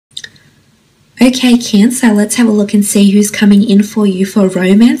Okay, Cancer, let's have a look and see who's coming in for you for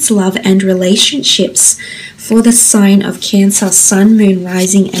romance, love, and relationships. For the sign of Cancer, Sun, Moon,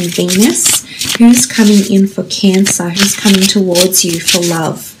 Rising, and Venus, who's coming in for Cancer? Who's coming towards you for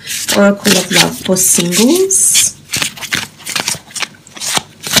love? Oracle of Love for singles.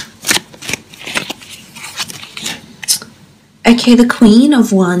 Okay, the Queen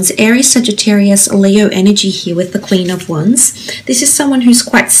of Wands, Aries, Sagittarius, Leo energy here with the Queen of Wands. This is someone who's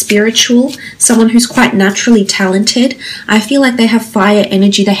quite spiritual, someone who's quite naturally talented. I feel like they have fire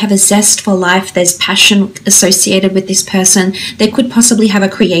energy, they have a zest for life, there's passion associated with this person. They could possibly have a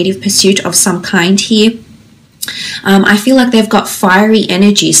creative pursuit of some kind here. I feel like they've got fiery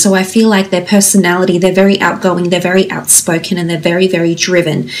energy, so I feel like their personality, they're very outgoing, they're very outspoken, and they're very, very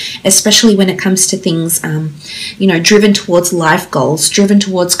driven, especially when it comes to things, you know, driven towards life goals, driven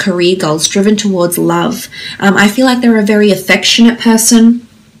towards career goals, driven towards love. I feel like they're a very affectionate person.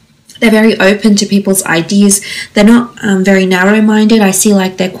 They're very open to people's ideas. They're not very narrow-minded. I see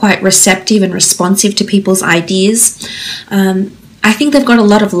like they're quite receptive and responsive to people's ideas. I think they've got a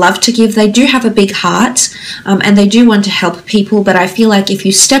lot of love to give. They do have a big heart, and they do want to help people, but I feel like if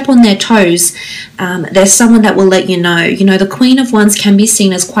you step on their toes, there's someone that will let you know. You know, the Queen of Wands can be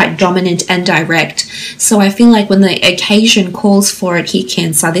seen as quite dominant and direct, so I feel like when the occasion calls for it here,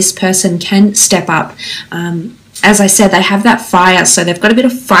 Cancer, this person can step up. As I said, they have that fire, so they've got a bit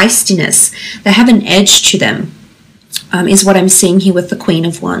of feistiness. They have an edge to them. Is what I'm seeing here with the Queen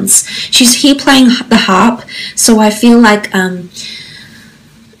of Wands. She's here playing the harp, so I feel like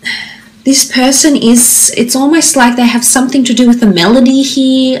this person is, it's almost like they have something to do with a melody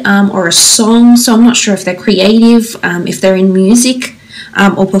here, or a song, so I'm not sure if they're creative, if they're in music,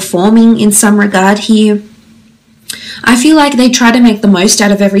 or performing in some regard here. I feel like they try to make the most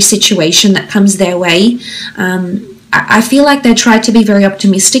out of every situation that comes their way. I feel like they try to be very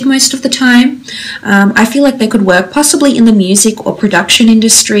optimistic most of the time. I feel like they could work possibly in the music or production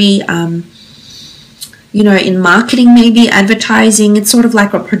industry, you know, in marketing, maybe advertising. It's sort of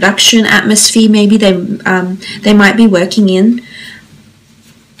like a production atmosphere maybe they might be working in.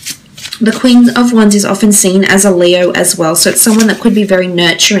 The Queen of Wands is often seen as a Leo as well, so it's someone that could be very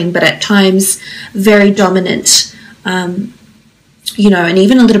nurturing, but at times very dominant, you know, and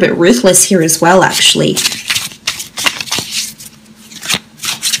even a little bit ruthless here as well, actually.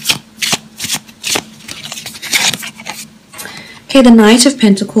 Okay, the Knight of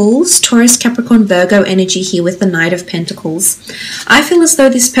Pentacles, Taurus, Capricorn, Virgo energy here with the Knight of Pentacles. I feel as though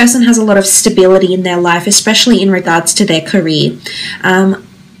this person has a lot of stability in their life, especially in regards to their career.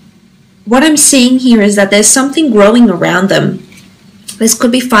 What I'm seeing here is that there's something growing around them. This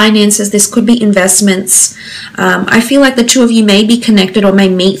could be finances, this could be investments. I feel like the two of you may be connected or may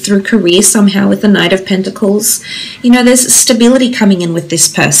meet through career somehow with the Knight of Pentacles. You know, there's stability coming in with this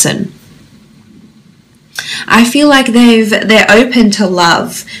person. I feel like they're open to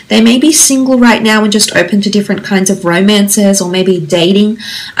love. They may be single right now and just open to different kinds of romances, or maybe dating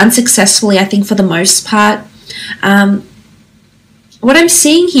unsuccessfully, I think, for the most part. What I'm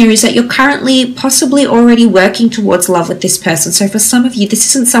seeing here is that you're currently possibly already working towards love with this person. So for some of you, this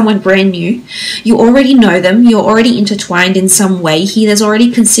isn't someone brand new. You already know them. You're already intertwined in some way here. There's already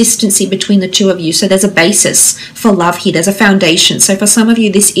consistency between the two of you. So there's a basis for love here. There's a foundation. So for some of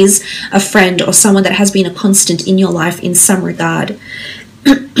you, this is a friend or someone that has been a constant in your life in some regard.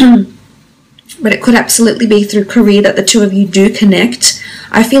 But it could absolutely be through career that the two of you do connect.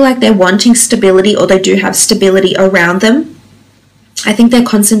 I feel like they're wanting stability, or they do have stability around them. I think they're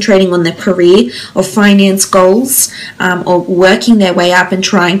concentrating on their career or finance goals, or working their way up and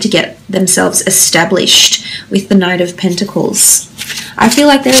trying to get themselves established with the Knight of Pentacles. I feel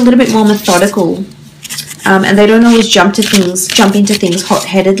like they're a little bit more methodical, and they don't always jump into things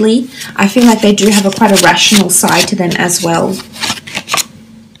hot-headedly. I feel like they do have quite a rational side to them as well.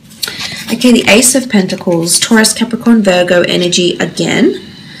 Okay, the Ace of Pentacles, Taurus, Capricorn, Virgo energy again.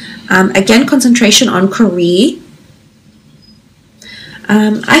 Again, concentration on career.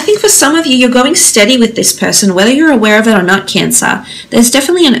 I think for some of you, you're going steady with this person, whether you're aware of it or not, Cancer. There's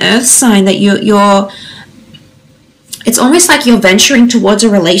definitely an earth sign that it's almost like you're venturing towards a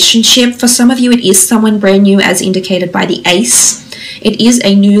relationship. For some of you, it is someone brand new, as indicated by the Ace. It is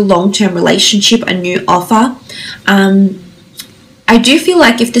a new long-term relationship, a new offer. I do feel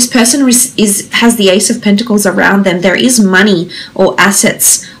like if this person has the Ace of Pentacles around them, there is money or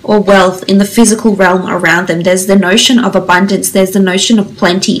assets or wealth in the physical realm around them. There's the notion of abundance. There's the notion of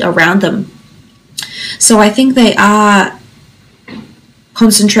plenty around them. So I think they are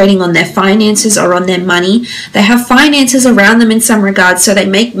concentrating on their finances or on their money. They have finances around them in some regards, so they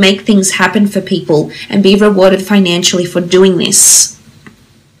make things happen for people and be rewarded financially for doing this.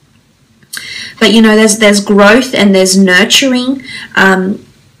 But, you know, there's growth and there's nurturing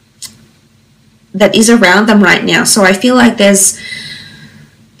that is around them right now. So I feel like there's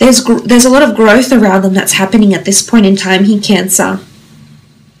a lot of growth around them that's happening at this point in time here, Cancer.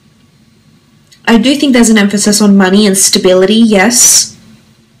 I do think there's an emphasis on money and stability, yes.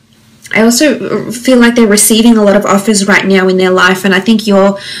 I also feel like they're receiving a lot of offers right now in their life, and I think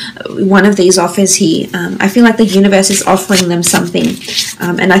you're one of these offers here. I feel like the universe is offering them something,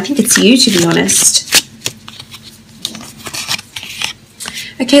 and I think it's you, to be honest.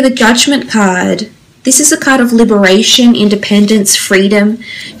 Okay, the Judgment card. This is a card of liberation, independence, freedom,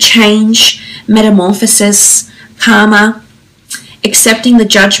 change, metamorphosis, karma, accepting the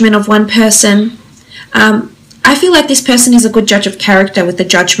judgment of one person. I feel like this person is a good judge of character with the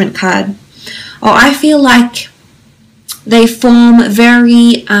Judgment card. Or I feel like they form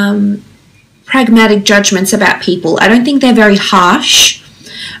very pragmatic judgments about people. I don't think they're very harsh.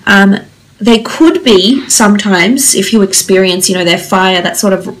 They could be sometimes, if you experience, you know, their fire, that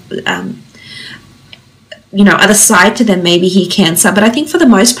sort of, you know, other side to them, maybe here, Cancer. But I think for the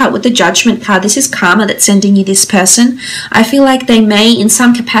most part with the Judgment card, this is karma that's sending you this person. I feel like they may, in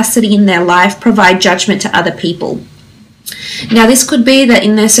some capacity in their life, provide judgment to other people. Now, this could be that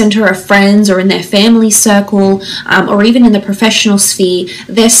in their center of friends or in their family circle or even in the professional sphere,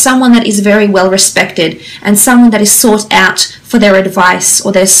 there's someone that is very well respected and someone that is sought out for their advice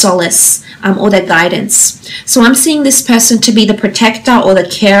or their solace or their guidance. So I'm seeing this person to be the protector or the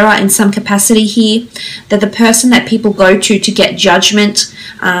carer in some capacity here, that the person that people go to get judgment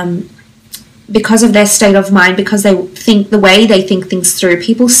because of their state of mind, because they think the way they think things through.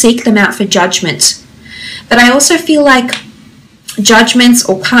 People seek them out for judgment. But I also feel like judgments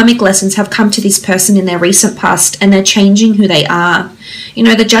or karmic lessons have come to this person in their recent past and they're changing who they are. You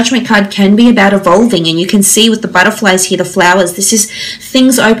know, the Judgment card can be about evolving, and you can see with the butterflies here, the flowers, this is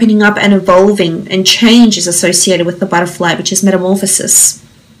things opening up and evolving, and change is associated with the butterfly, which is metamorphosis.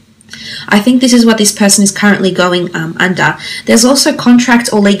 I think this is what this person is currently going under. There's also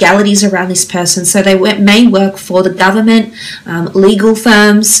contract or legalities around this person, so they may work for the government, legal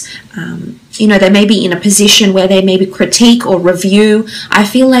firms. You know, they may be in a position where they maybe critique or review. I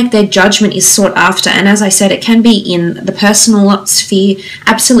feel like their judgment is sought after, and as I said, it can be in the personal sphere,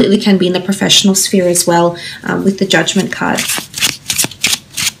 absolutely can be in the professional sphere as well, with the Judgment card.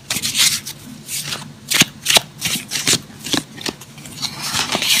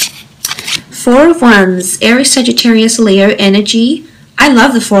 Four of Wands, Aries, Sagittarius, Leo energy. I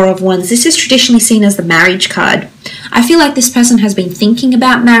love the Four of Wands. This is traditionally seen as the marriage card. I feel like this person has been thinking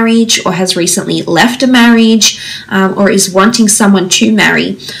about marriage or has recently left a marriage or is wanting someone to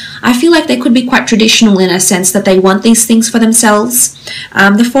marry. I feel like they could be quite traditional in a sense that they want these things for themselves.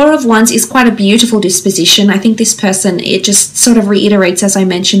 The Four of Wands is quite a beautiful disposition. I think this person, it just sort of reiterates, as I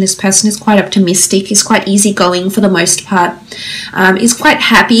mentioned, this person is quite optimistic, is quite easygoing for the most part, is quite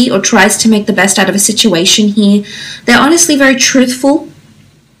happy or tries to make the best out of a situation here. They're honestly very truthful.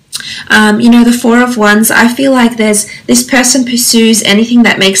 You know, the Four of Wands, I feel like this person pursues anything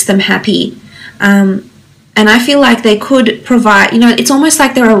that makes them happy. And I feel like they could provide, you know, it's almost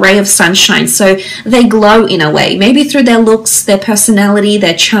like they're a ray of sunshine. So they glow in a way, maybe through their looks, their personality,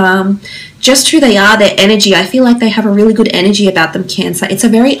 their charm, just who they are, their energy. I feel like they have a really good energy about them, Cancer. It's a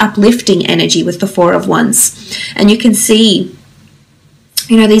very uplifting energy with the Four of Wands. And you can see,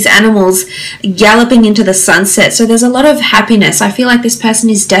 you know, these animals galloping into the sunset. So there's a lot of happiness. I feel like this person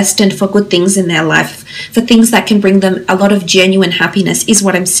is destined for good things in their life, for things that can bring them a lot of genuine happiness, is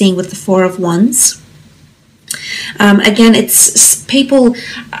what I'm seeing with the Four of Wands. Again, it's people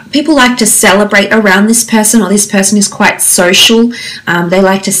like to celebrate around this person, or this person is quite social. They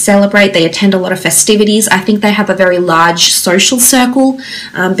like to celebrate. They attend a lot of festivities. I think they have a very large social circle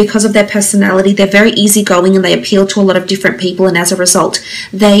because of their personality. They're very easygoing and they appeal to a lot of different people, and as a result,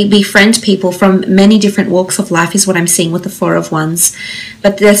 they befriend people from many different walks of life, is what I'm seeing with the Four of Wands.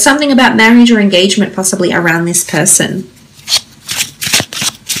 But there's something about marriage or engagement possibly around this person.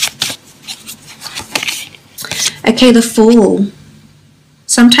 Okay, the Fool.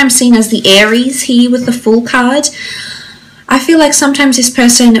 Sometimes seen as the Aries here with the Fool card. I feel like sometimes this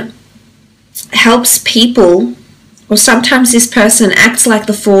person helps people, or sometimes this person acts like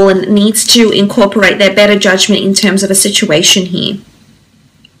the Fool and needs to incorporate their better judgment in terms of a situation here.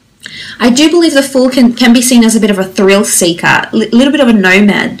 I do believe the Fool can be seen as a bit of a thrill seeker, a little bit of a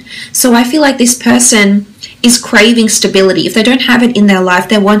nomad. So I feel like this person is craving stability. If they don't have it in their life,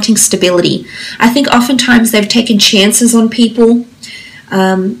 they're wanting stability. I think oftentimes they've taken chances on people.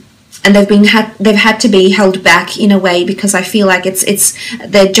 and they've had to be held back in a way, because I feel like it's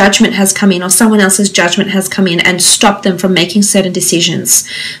their judgment has come in, or someone else's judgment has come in and stopped them from making certain decisions.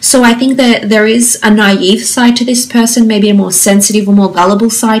 So I think that there is a naive side to this person, maybe a more sensitive or more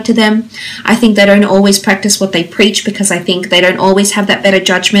gullible side to them. I think they don't always practice what they preach, because I think they don't always have that better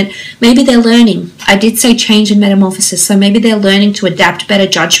judgment. Maybe they're learning. I did say change and metamorphosis, so maybe they're learning to adapt better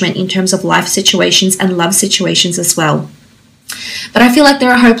judgment in terms of life situations and love situations as well. But I feel like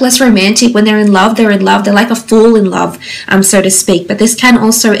they're a hopeless romantic. When they're in love, they're in love. They're like a fool in love, so to speak. But this can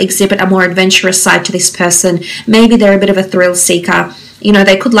also exhibit a more adventurous side to this person. Maybe they're a bit of a thrill seeker. You know,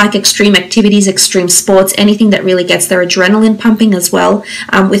 they could like extreme activities, extreme sports, anything that really gets their adrenaline pumping as well.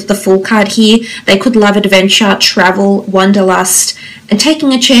 With the Fool card here, they could love adventure, travel, wanderlust, and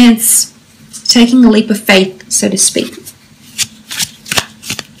taking a chance, taking a leap of faith, so to speak.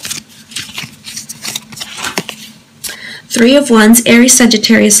 Three of Wands, Aries,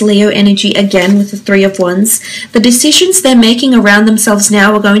 Sagittarius, Leo energy, again with the Three of Wands. The decisions they're making around themselves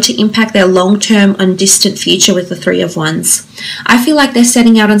now are going to impact their long-term and distant future with the Three of Wands. I feel like they're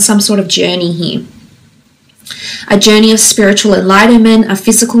setting out on some sort of journey here. A journey of spiritual enlightenment, a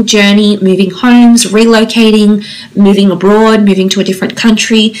physical journey, moving homes, relocating, moving abroad, moving to a different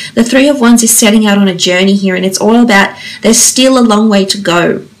country. The Three of Wands is setting out on a journey here, and it's all about there's still a long way to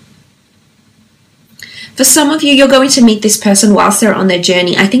go. For some of you, you're going to meet this person whilst they're on their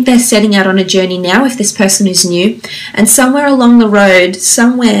journey. I think they're setting out on a journey now if this person is new. And somewhere along the road,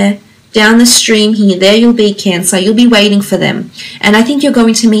 somewhere down the stream here, there you'll be, Cancer. You'll be waiting for them. And I think you're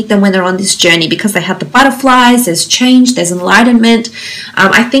going to meet them when they're on this journey, because they have the butterflies, there's change, there's enlightenment.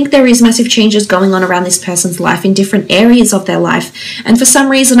 I think there is massive changes going on around this person's life in different areas of their life. And for some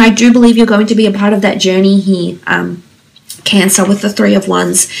reason, I do believe you're going to be a part of that journey here, Cancer, with the Three of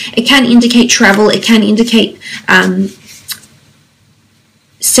Wands. It can indicate travel. It can indicate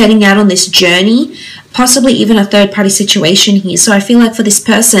setting out on this journey, possibly even a third-party situation here. So I feel like for this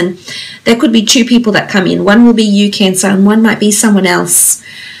person, there could be two people that come in. One will be you, Cancer, and one might be someone else.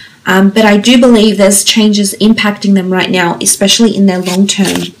 But I do believe there's changes impacting them right now, especially in their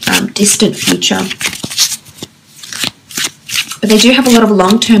long-term, distant future. But they do have a lot of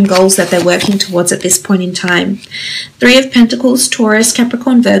long-term goals that they're working towards at this point in time. Three of Pentacles, Taurus,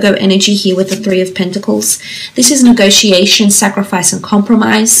 Capricorn, Virgo energy here with the Three of Pentacles. This is negotiation, sacrifice, and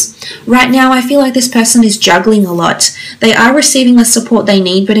compromise. Right now, I feel like this person is juggling a lot. They are receiving the support they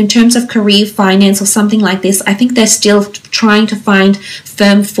need, but in terms of career, finance, or something like this, I think they're still trying to find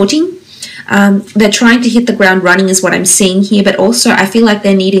firm footing. They're trying to hit the ground running is what I'm seeing here, but also I feel like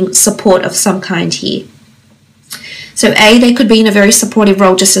they're needing support of some kind here. So A, they could be in a very supportive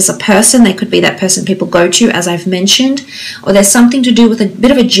role just as a person. They could be that person people go to, as I've mentioned. Or there's something to do with a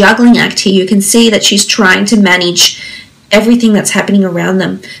bit of a juggling act here. You can see that she's trying to manage everything that's happening around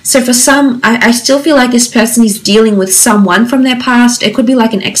them. So for some, I still feel like this person is dealing with someone from their past. It could be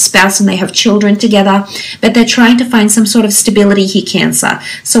like an ex-spouse and they have children together, but they're trying to find some sort of stability here, Cancer.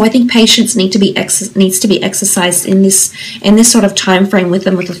 So I think patience needs to be exercised in this sort of time frame with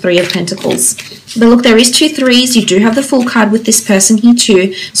them with the Three of Pentacles. But look, there is two threes. You do have the Fool card with this person here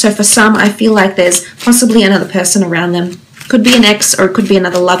too. So for some, I feel like there's possibly another person around them. Could be an ex, or it could be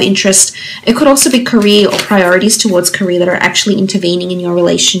another love interest. It could also be career or priorities towards career that are actually intervening in your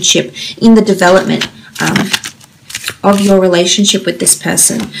relationship, in the development of your relationship with this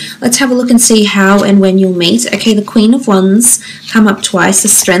person. Let's have a look and see how and when you'll meet. Okay, the Queen of Wands come up twice, the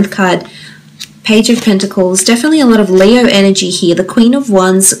Strength card, Page of Pentacles, definitely a lot of Leo energy here. The Queen of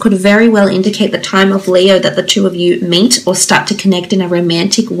Wands could very well indicate the time of Leo that the two of you meet or start to connect in a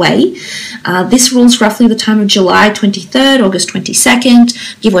romantic way. This rules roughly the time of July 23rd, August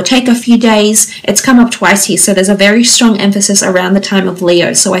 22nd, give or take a few days. It's come up twice here, so there's a very strong emphasis around the time of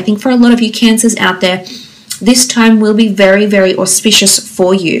Leo. So I think for a lot of you Cancers out there, this time will be very, very auspicious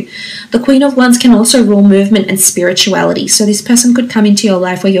for you. The Queen of Wands can also rule movement and spirituality. So this person could come into your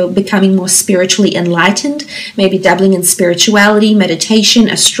life where you're becoming more spiritually enlightened, maybe dabbling in spirituality, meditation,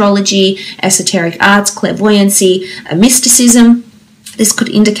 astrology, esoteric arts, clairvoyancy, mysticism. This could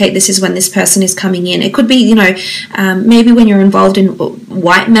indicate this is when this person is coming in. It could be, you know, maybe when you're involved in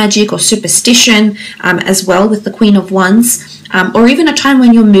white magic or superstition as well with the Queen of Wands. Or even a time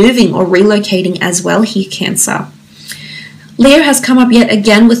when you're moving or relocating as well here, Cancer. Leo has come up yet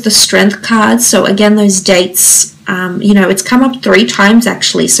again with the Strength card. So again, those dates, you know, it's come up 3 times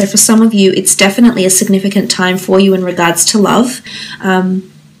actually. So for some of you, it's definitely a significant time for you in regards to love.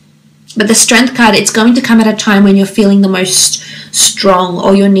 But the Strength card, it's going to come at a time when you're feeling the most strong,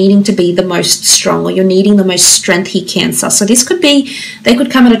 or you're needing to be the most strong, or you're needing the most strength here, Cancer. So this could be, they could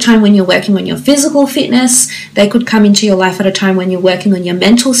come at a time when you're working on your physical fitness. They could come into your life at a time when you're working on your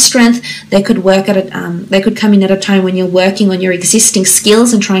mental strength. They could they could come in at a time when you're working on your existing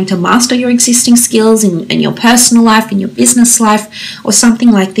skills and trying to master your existing skills in your personal life, in your business life, or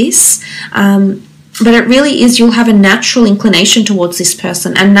something like this. But it really is, you'll have a natural inclination towards this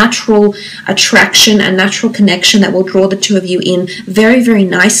person, a natural attraction, a natural connection that will draw the two of you in very, very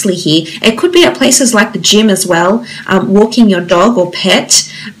nicely here. It could be at places like the gym as well, walking your dog or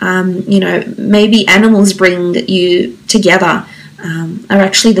pet. You know, maybe animals bring you together, are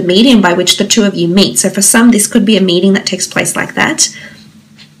actually the medium by which the two of you meet. So for some, this could be a meeting that takes place like that.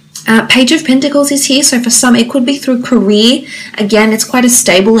 Page of Pentacles is here, so for some it could be through career. Again, it's quite a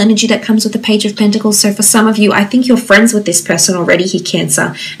stable energy that comes with the Page of Pentacles, so for some of you, I think you're friends with this person already here,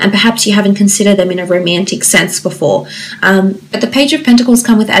 Cancer, and perhaps you haven't considered them in a romantic sense before. But the Page of Pentacles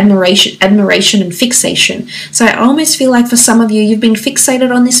come with admiration and fixation, so I almost feel like for some of you, you've been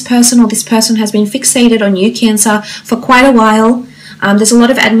fixated on this person, or this person has been fixated on you, Cancer, for quite a while. There's a lot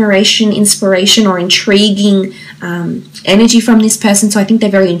of admiration, inspiration, or intriguing energy from this person. So I think they're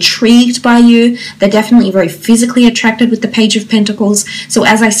very intrigued by you. They're definitely very physically attracted with the Page of Pentacles. So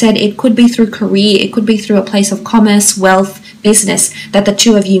as I said, it could be through career. It could be through a place of commerce, wealth, business that the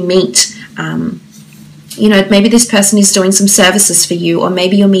two of you meet. You know, maybe this person is doing some services for you, or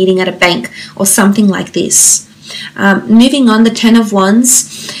maybe you're meeting at a bank or something like this. Moving on, the Ten of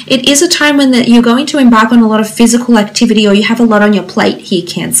Wands. It is a time when you're going to embark on a lot of physical activity, or you have a lot on your plate here,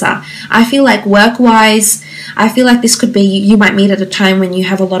 Cancer. I feel like work-wise, I feel like this could be, you might meet at a time when you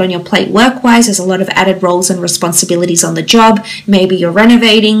have a lot on your plate work-wise. There's a lot of added roles and responsibilities on the job. Maybe you're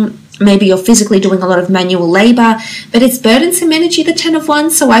renovating. Maybe you're physically doing a lot of manual labor, but it's burdensome energy, the Ten of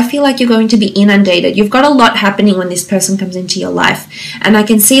Wands, so I feel like you're going to be inundated. You've got a lot happening when this person comes into your life, and I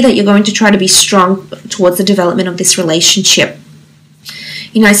can see that you're going to try to be strong towards the development of this relationship.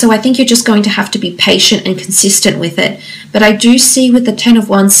 You know, so I think you're just going to have to be patient and consistent with it. But I do see with the Ten of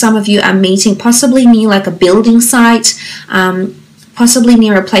Wands, some of you are meeting possibly near like a building site, possibly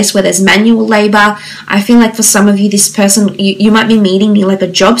near a place where there's manual labor. I feel like for some of you, this person, you might be meeting near like a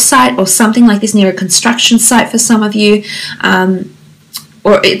job site or something like this, near a construction site for some of you.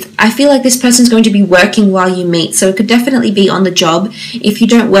 I feel like this person's going to be working while you meet, so it could definitely be on the job. If you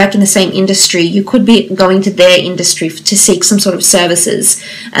don't work in the same industry, you could be going to their industry to seek some sort of services,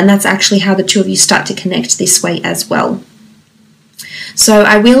 and that's actually how the two of you start to connect this way as well. So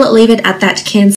I will leave it at that, Cancer.